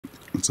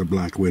It's a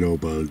black widow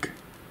bug.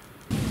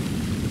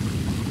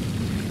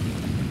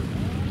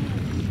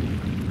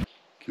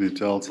 Can you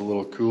tell it's a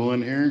little cool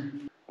in here?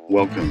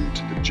 Welcome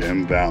to the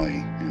Gem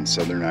Valley in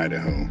Southern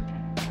Idaho.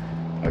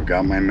 I've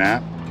got my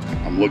map.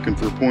 I'm looking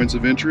for points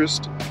of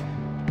interest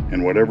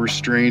and whatever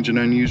strange and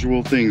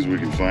unusual things we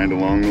can find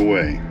along the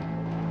way.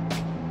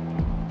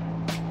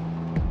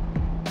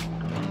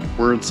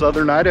 We're in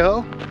Southern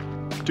Idaho,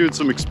 doing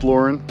some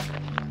exploring.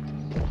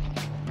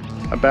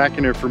 I'm back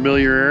in a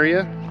familiar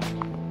area,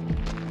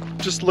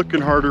 just looking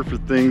harder for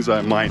things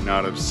I might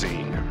not have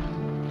seen.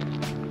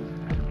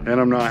 And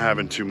I'm not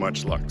having too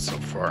much luck so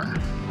far.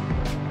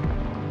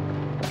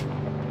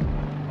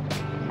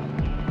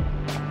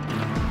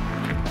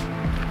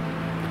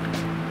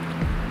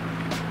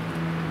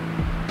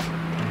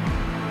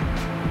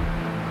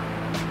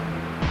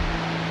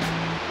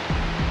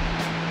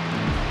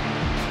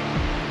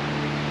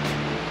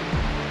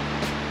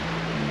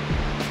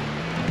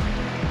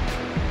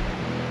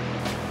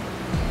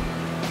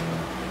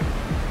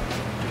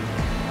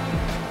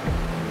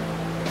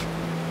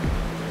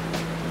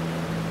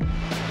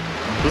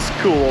 This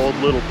cool old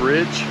little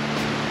bridge.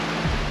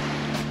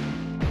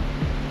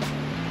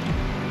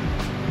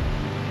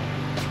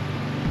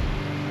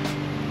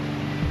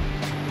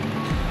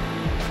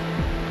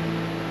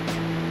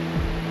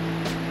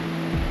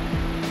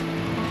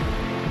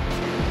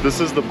 This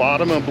is the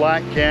bottom of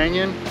Black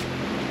Canyon.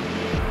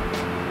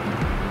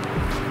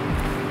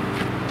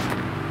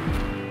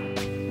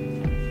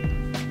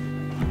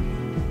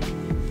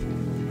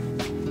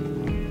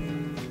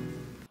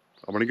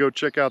 I'm gonna go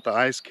check out the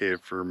ice cave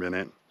for a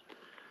minute.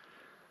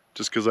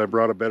 Just because I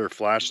brought a better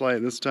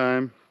flashlight this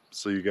time,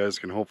 so you guys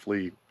can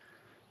hopefully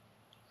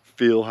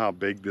feel how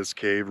big this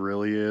cave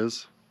really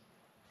is.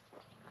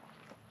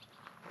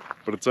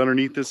 But it's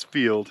underneath this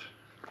field.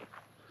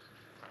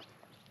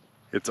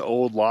 It's an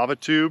old lava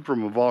tube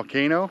from a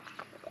volcano.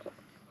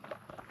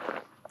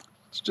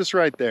 It's just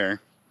right there.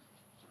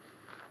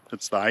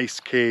 It's the ice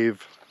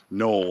cave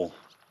knoll.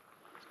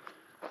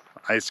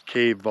 Ice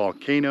cave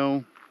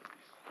volcano.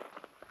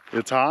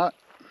 It's hot.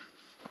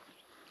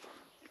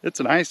 It's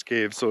an ice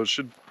cave, so it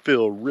should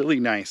feel really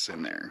nice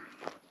in there.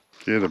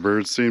 Okay, the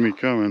birds see me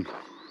coming.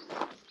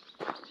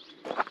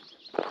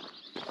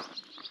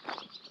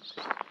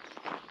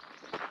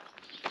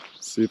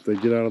 See if they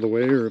get out of the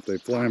way or if they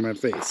fly in my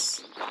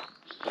face.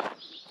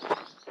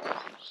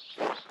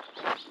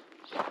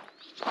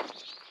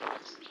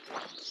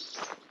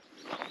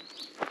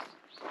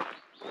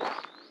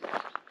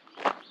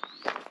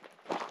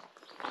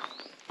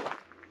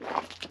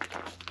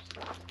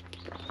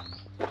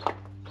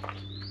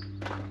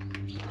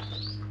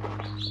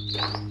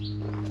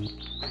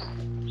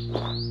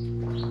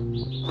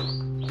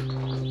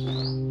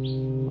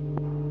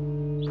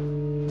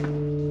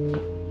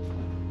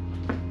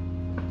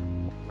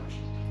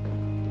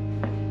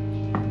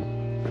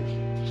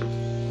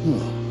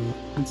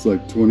 It's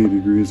like 20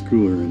 degrees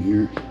cooler in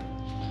here.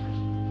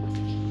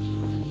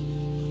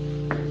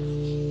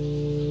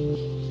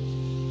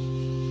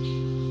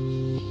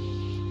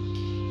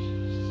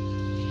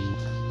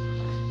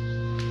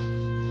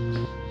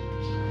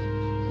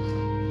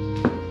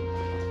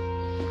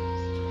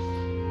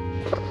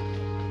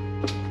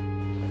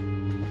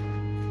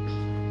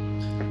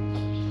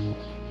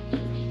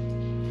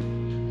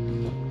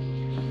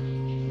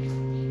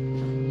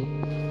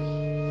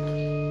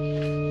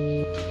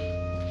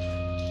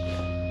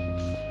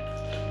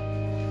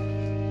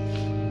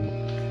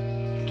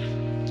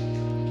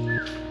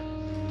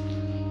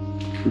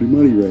 Pretty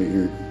muddy right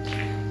here.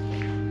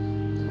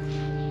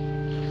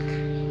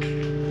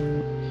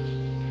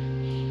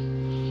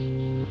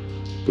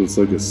 But it's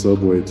like a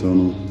subway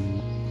tunnel.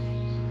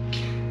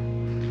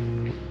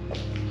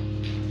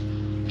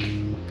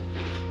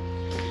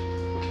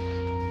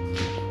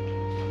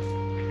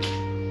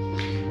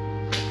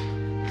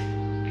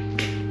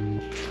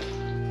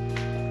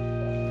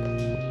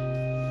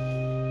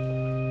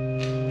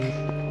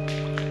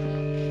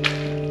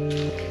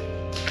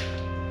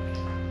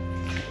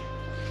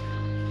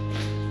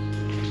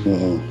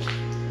 Uh-oh,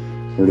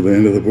 we're to the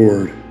end of the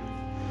board.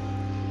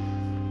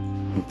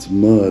 It's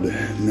mud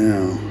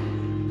now.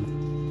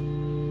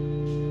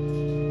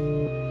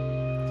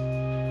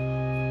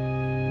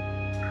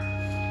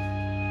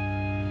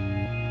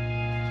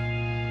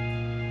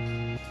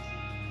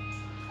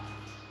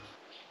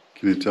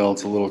 Can you tell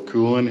it's a little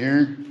cool in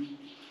here?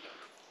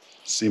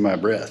 See my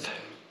breath.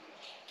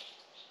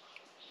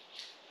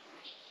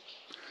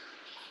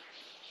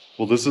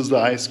 Well, this is the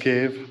ice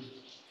cave.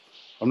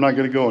 I'm not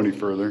going to go any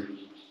further,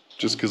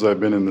 just because I've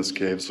been in this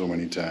cave so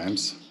many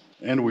times,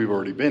 and we've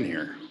already been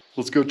here.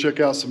 Let's go check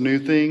out some new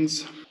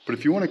things. But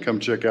if you want to come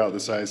check out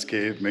this ice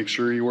cave, make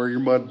sure you wear your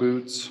mud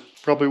boots.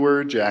 Probably wear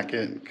a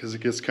jacket, because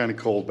it gets kind of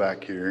cold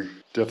back here.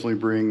 Definitely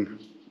bring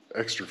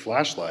extra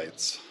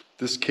flashlights.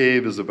 This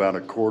cave is about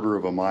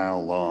 1/4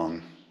 mile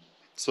long,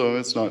 so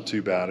it's not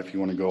too bad if you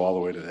want to go all the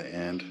way to the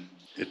end.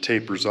 It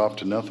tapers off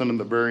to nothing in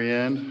the very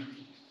end,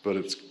 but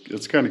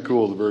it's kind of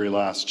cool. The very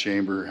last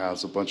chamber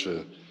has a bunch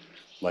of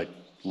like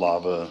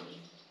lava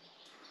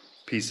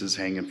pieces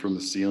hanging from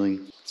the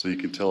ceiling. So you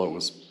can tell it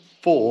was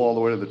full all the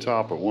way to the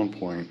top at one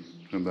point,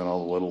 and then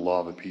all the little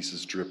lava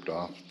pieces dripped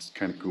off. It's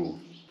kind of cool.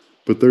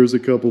 But there's a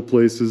couple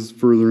places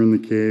further in the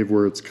cave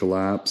where it's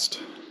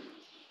collapsed.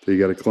 So you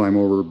got to climb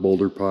over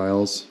boulder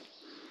piles.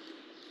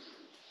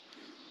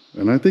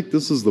 And I think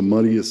this is the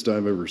muddiest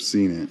I've ever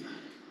seen it.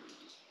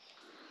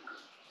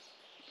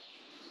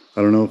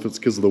 I don't know if it's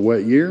because of the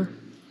wet year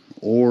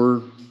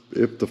or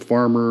if the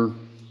farmer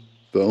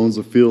that owns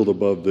a field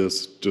above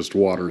this just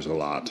waters a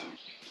lot.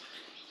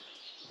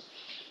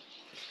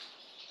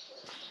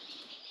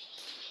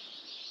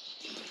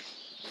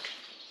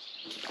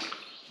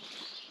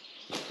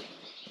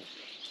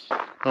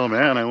 Oh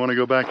man, I want to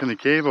go back in the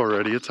cave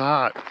already. It's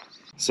hot.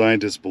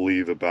 Scientists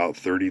believe about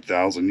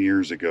 30,000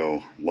 years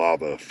ago,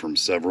 lava from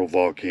several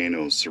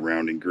volcanoes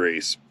surrounding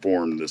Grace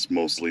formed this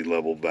mostly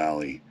level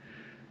valley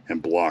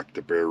and blocked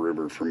the Bear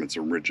River from its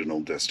original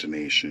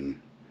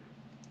destination.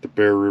 The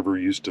Bear River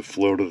used to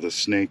flow to the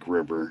Snake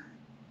River,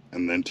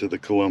 and then to the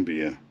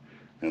Columbia,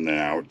 and then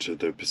out to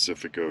the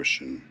Pacific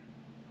Ocean.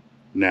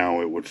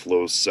 Now it would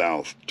flow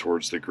south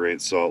towards the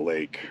Great Salt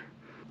Lake,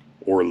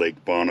 or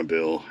Lake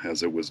Bonneville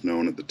as it was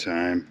known at the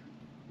time.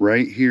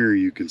 Right here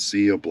you can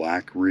see a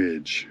black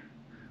ridge.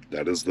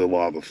 That is the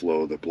lava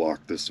flow that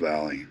blocked this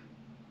valley.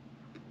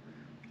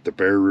 The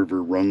Bear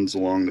River runs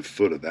along the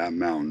foot of that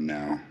mountain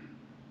now.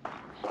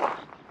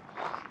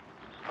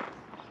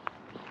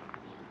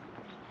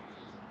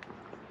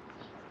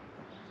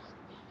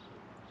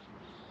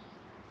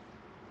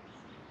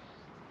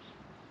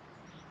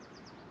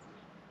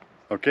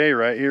 Okay,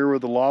 right here where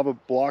the lava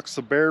blocks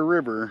the Bear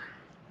River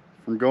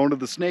from going to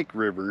the Snake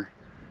River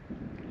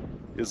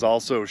is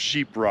also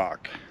Sheep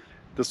Rock.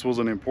 This was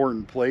an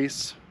important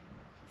place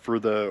for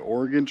the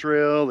Oregon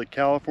Trail, the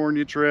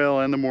California Trail,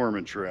 and the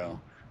Mormon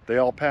Trail. They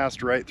all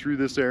passed right through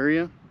this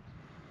area.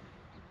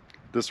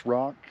 This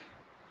rock,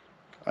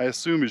 I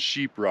assume, is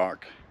Sheep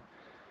Rock,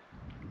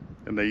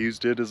 and they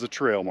used it as a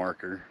trail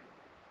marker.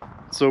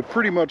 So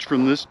pretty much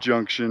from this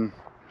junction,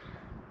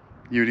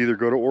 you'd either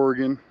go to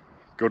Oregon,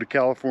 go to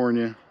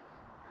California,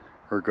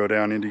 or go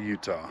down into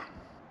Utah.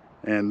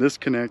 And this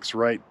connects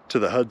right to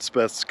the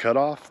Hudspeth's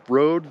Cutoff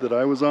Road that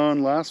I was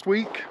on last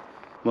week.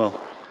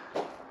 Well,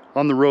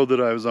 on the road that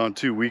I was on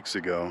 2 weeks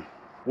ago.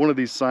 One of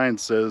these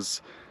signs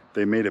says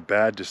they made a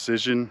bad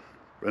decision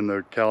in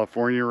the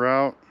California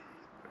route,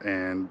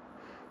 and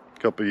a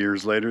couple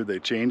years later they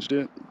changed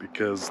it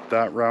because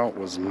that route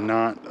was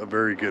not a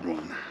very good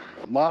one.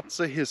 Lots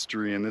of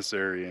history in this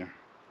area.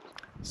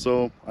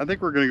 So I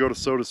think we're gonna go to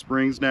Soda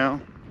Springs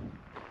now.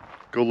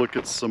 Go look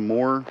at some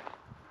more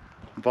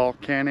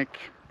volcanic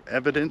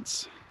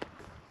evidence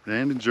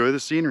and enjoy the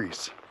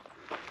sceneries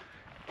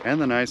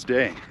and the nice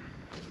day.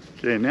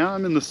 Okay, now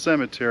I'm in the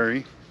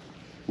cemetery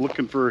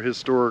looking for a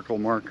historical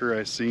marker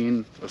I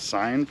seen a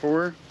sign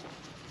for.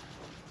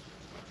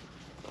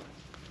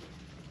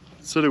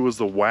 It said it was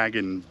the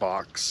wagon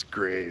box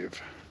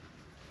grave.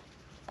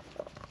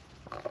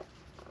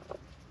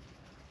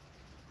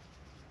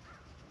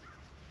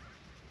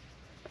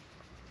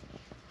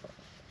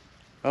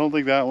 I don't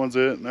think that one's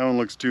it. That one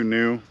looks too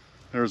new.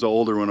 There's an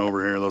older one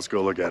over here. Let's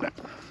go look at it.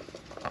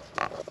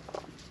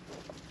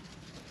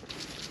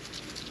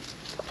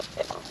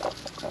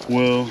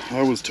 Well,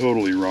 I was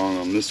totally wrong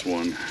on this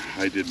one.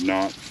 I did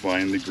not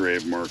find the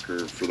grave marker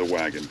for the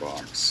wagon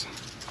box.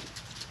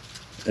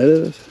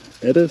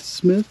 Etta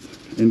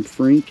Smith and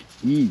Frank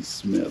E.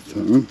 Smith,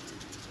 huh?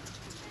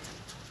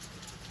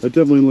 That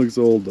definitely looks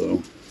old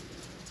though.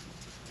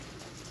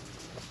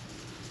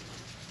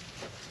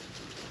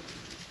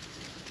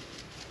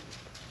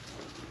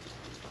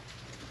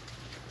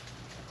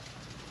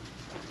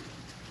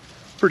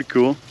 Pretty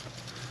cool.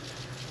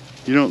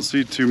 You don't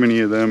see too many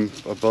of them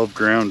above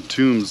ground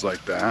tombs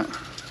like that.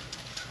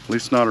 At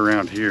least not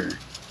around here.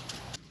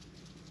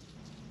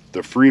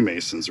 The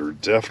Freemasons are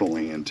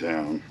definitely in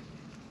town.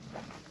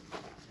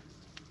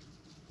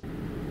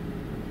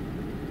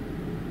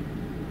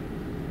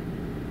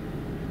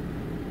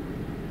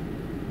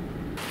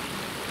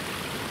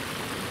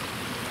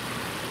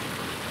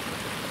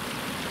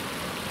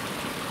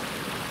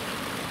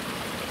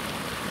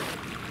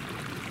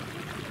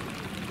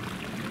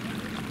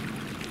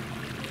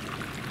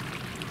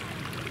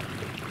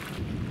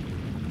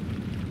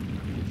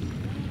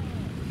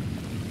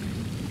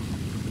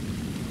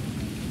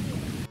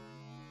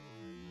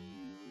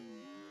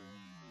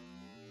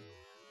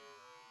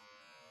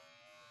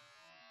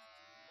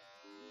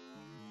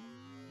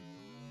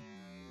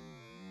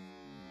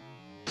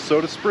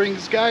 Soda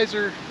Springs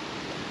Geyser.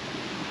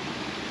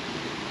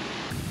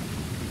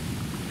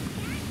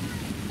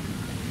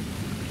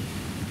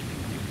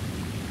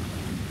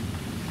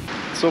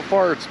 So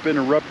far it's been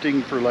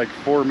erupting for like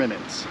 4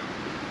 minutes.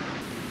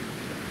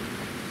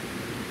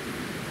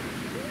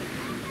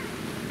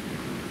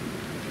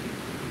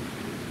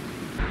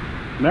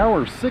 Now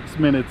we're 6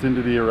 minutes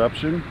into the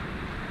eruption.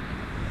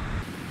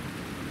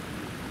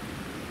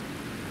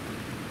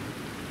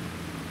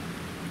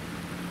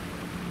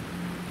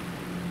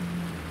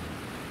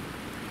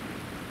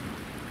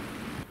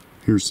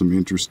 Here's some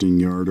interesting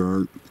yard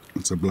art.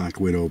 It's a black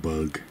widow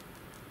bug.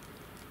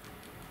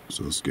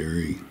 So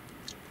scary.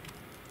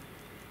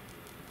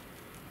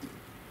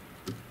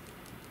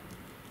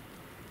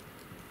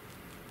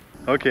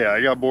 Okay,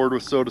 I got bored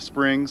with Soda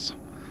Springs,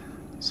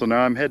 so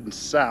now I'm heading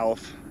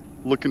south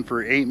looking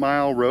for 8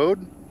 Mile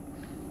Road,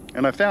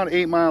 and I found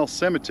 8 Mile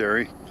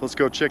Cemetery. Let's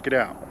go check it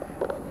out.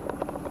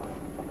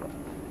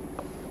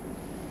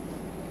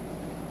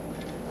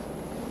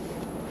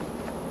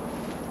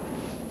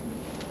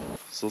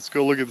 So let's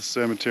go look at the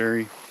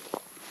cemetery,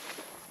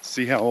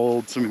 see how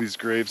old some of these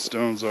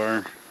gravestones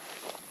are,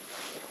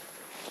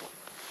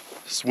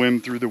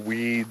 swim through the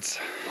weeds.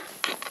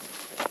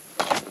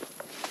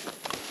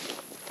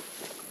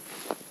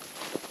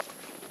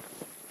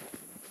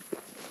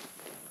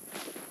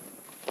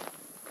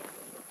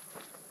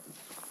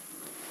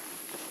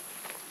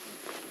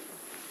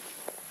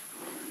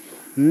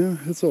 Yeah,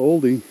 it's an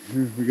oldie.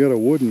 Here we got a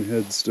wooden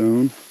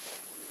headstone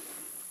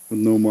with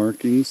no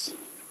markings.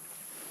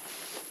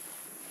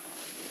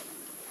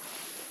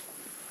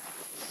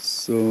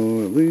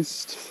 So at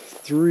least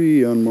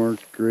 3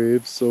 unmarked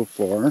graves so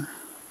far.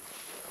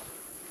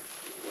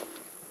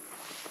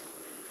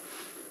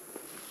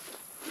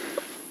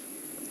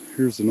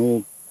 Here's an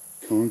old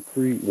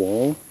concrete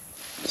wall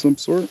of some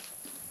sort.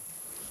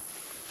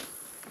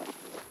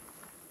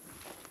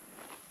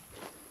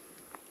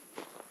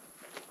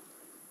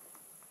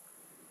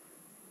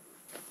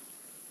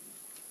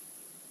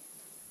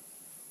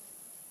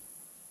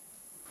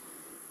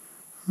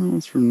 That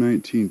one's from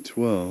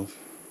 1912.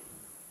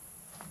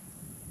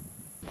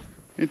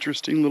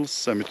 Interesting little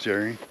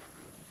cemetery.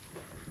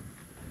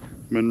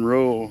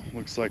 Monroe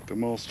looks like the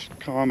most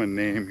common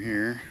name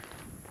here.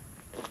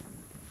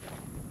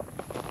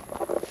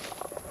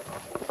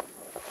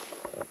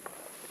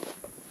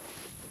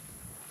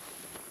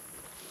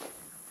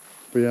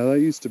 But yeah, that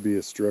used to be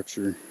a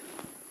structure.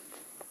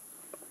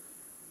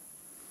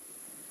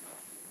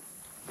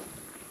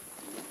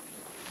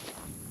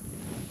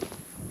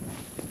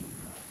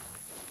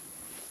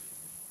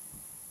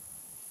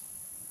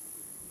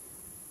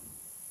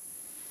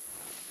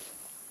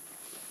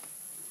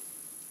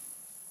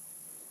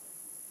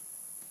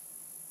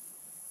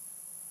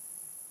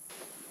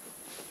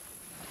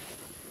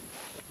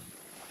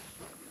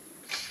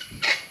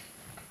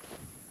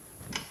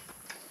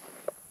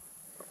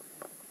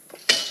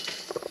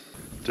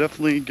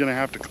 Definitely gonna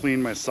have to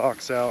clean my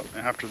socks out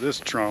after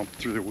this tromp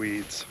through the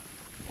weeds.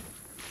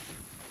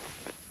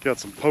 Got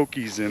some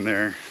pokies in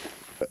there.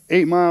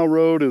 8 Mile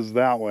Road is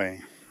that way.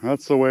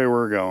 That's the way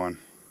we're going.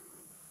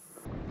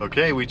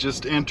 Okay, we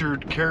just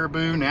entered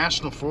Caribou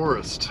National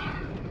Forest.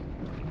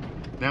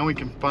 Now we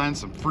can find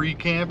some free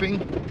camping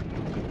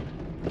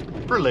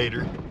for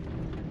later.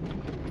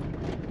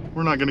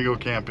 We're not gonna go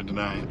camping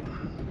tonight,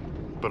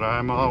 but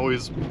I'm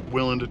always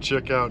willing to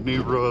check out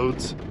new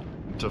roads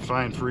to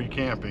find free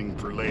camping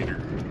for later.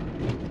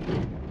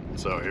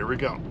 So here we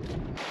go.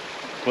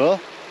 Well,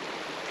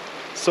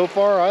 so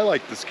far I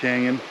like this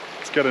canyon.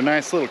 It's got a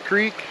nice little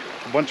creek,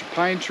 a bunch of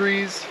pine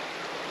trees.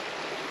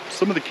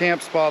 Some of the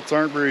camp spots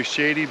aren't very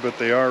shady, but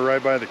they are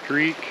right by the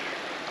creek.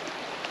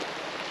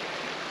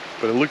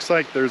 But it looks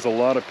like there's a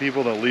lot of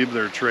people that leave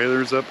their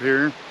trailers up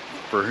here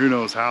for who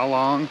knows how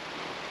long.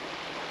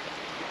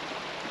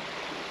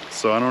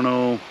 So I don't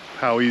know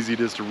how easy it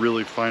is to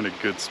really find a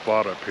good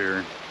spot up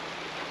here.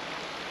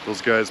 Those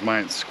guys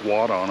might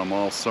squat on them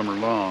all summer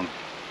long.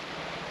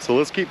 So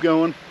let's keep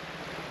going.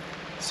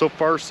 So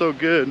far so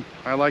good.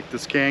 I like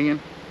this canyon.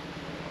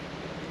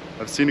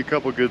 I've seen a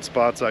couple good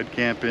spots I'd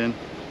camp in.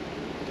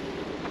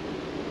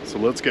 So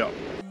let's go.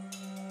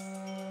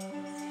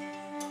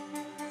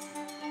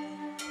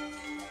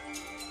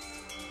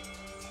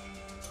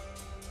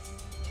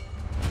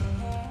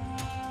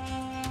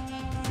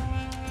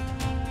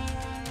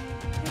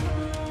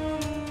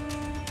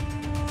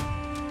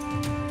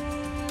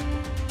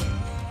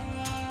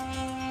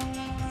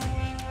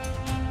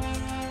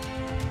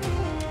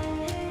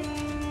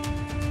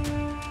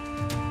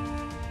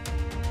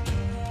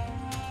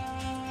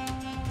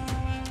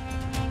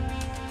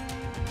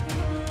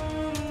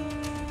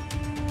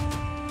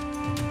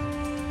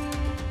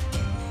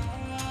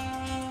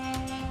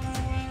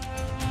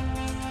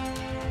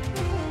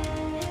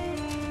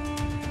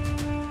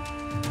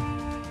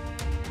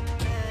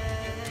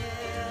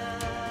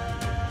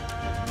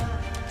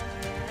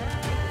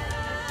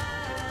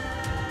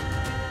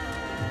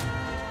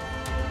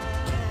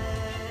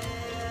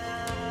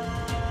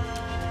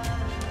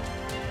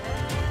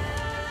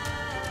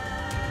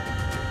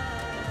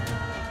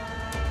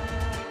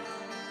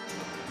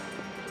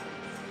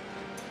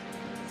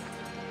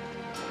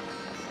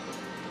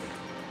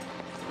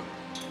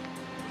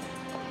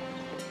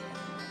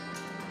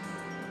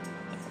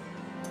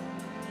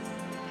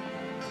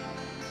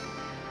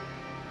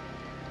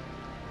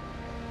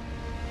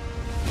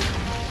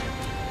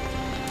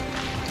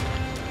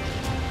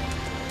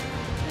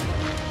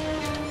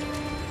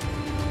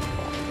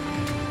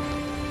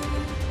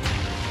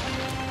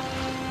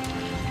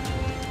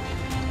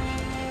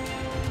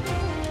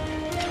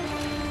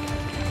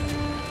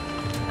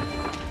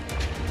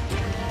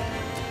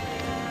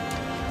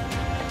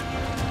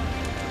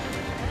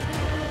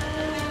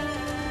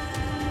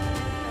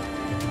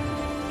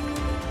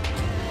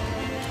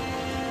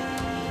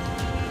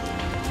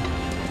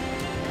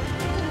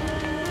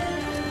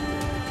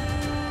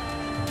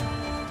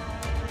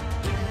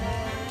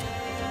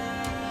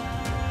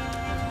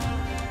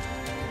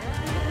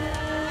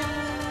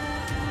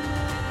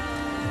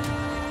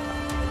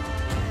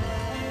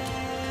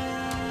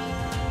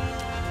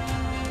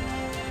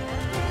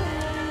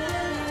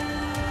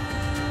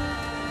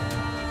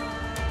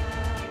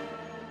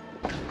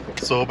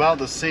 So about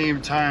the same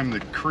time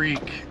the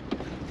creek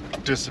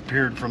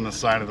disappeared from the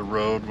side of the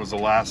road was the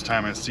last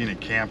time I seen a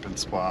camping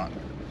spot.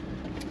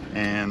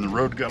 And the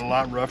road got a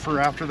lot rougher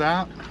after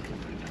that.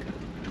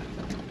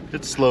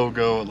 It's slow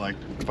go at like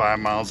 5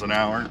 miles an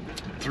hour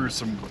through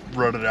some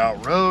rutted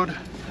out road.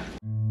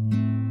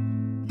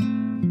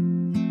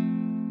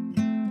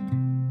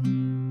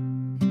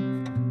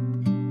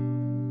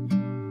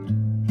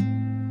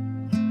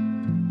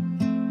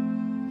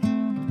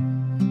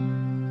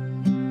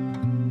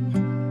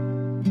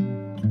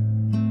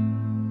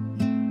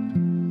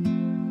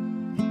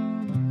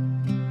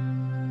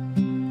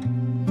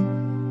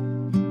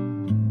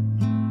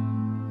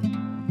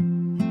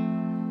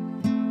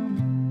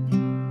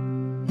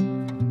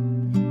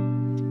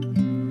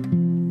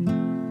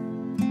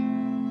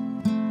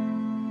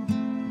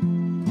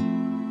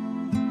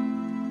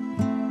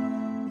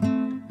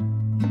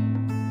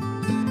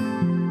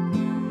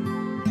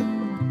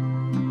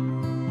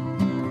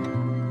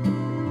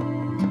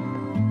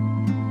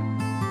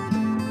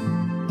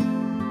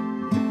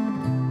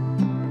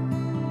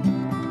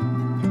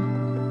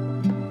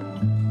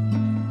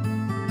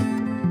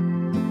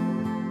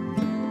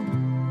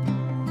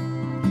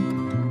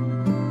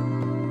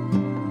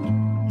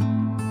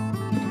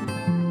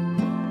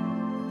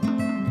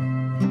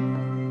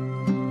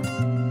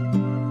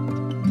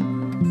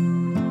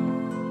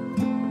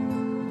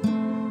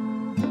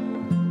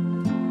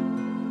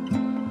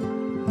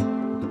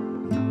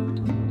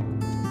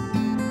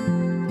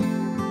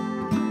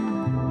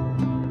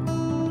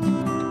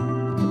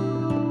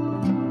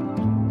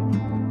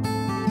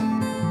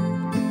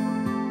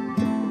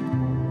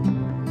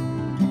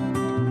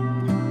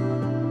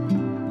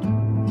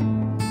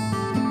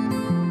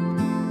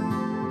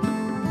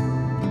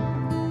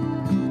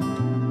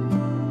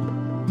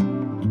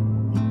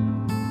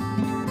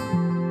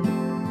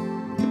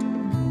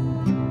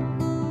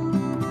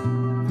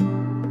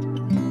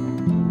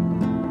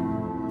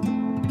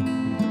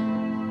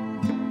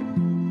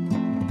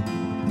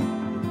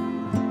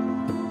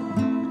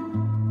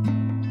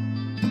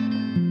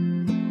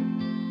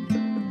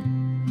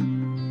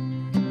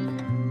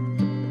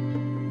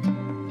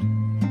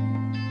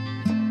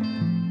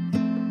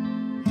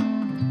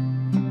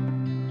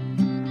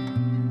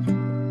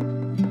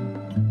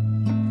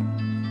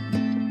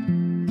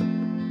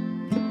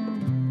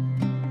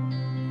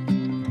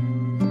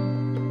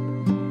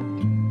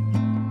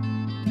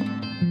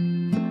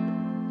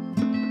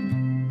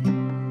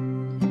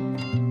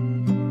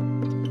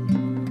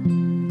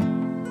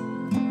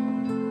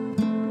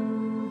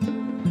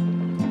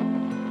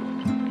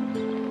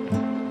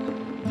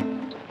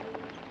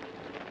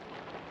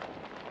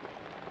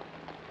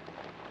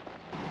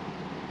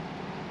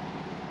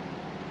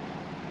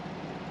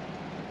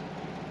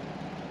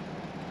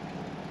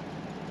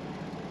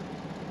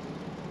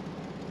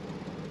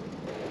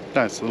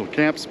 Nice little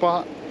camp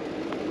spot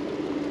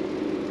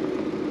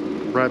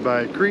right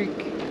by a creek.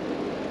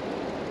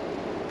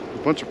 A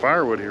bunch of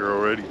firewood here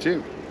already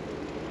too.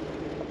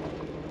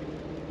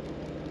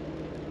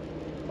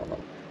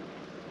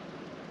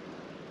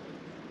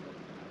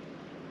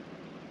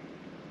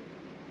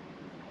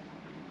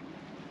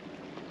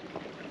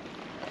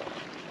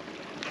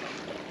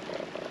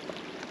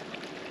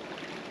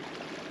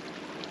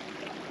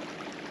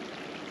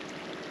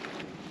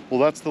 Well,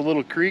 that's the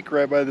little creek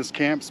right by this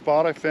camp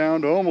spot I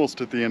found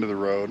almost at the end of the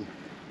road.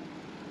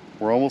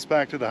 We're almost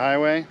back to the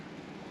highway.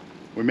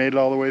 We made it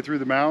all the way through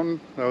the mountain.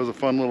 That was a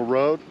fun little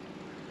road.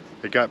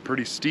 It got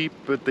pretty steep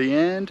at the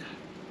end.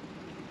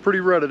 Pretty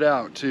rutted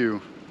out too.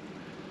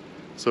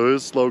 So it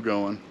was slow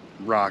going,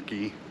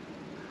 rocky,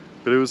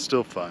 but it was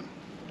still fun.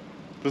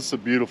 This is a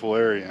beautiful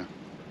area.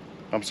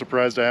 I'm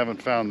surprised I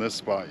haven't found this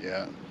spot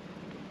yet.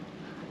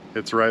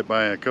 It's right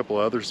by a couple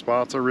other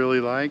spots I really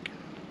like.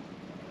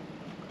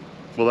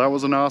 Well, that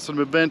was an awesome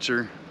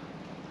adventure.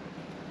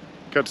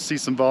 Got to see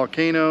some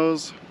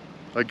volcanoes,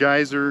 a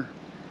geyser,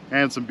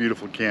 and some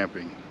beautiful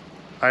camping.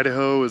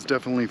 Idaho is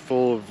definitely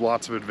full of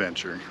lots of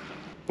adventure.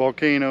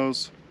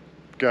 Volcanoes,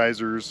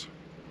 geysers,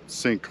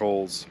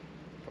 sinkholes,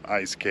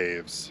 ice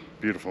caves,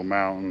 beautiful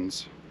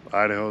mountains.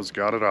 Idaho's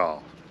got it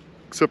all,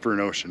 except for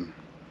an ocean.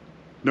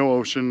 No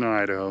ocean in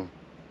Idaho.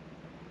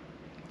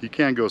 You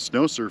can go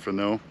snow surfing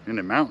though, in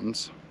the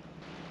mountains.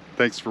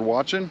 Thanks for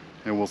watching,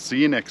 and we'll see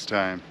you next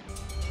time.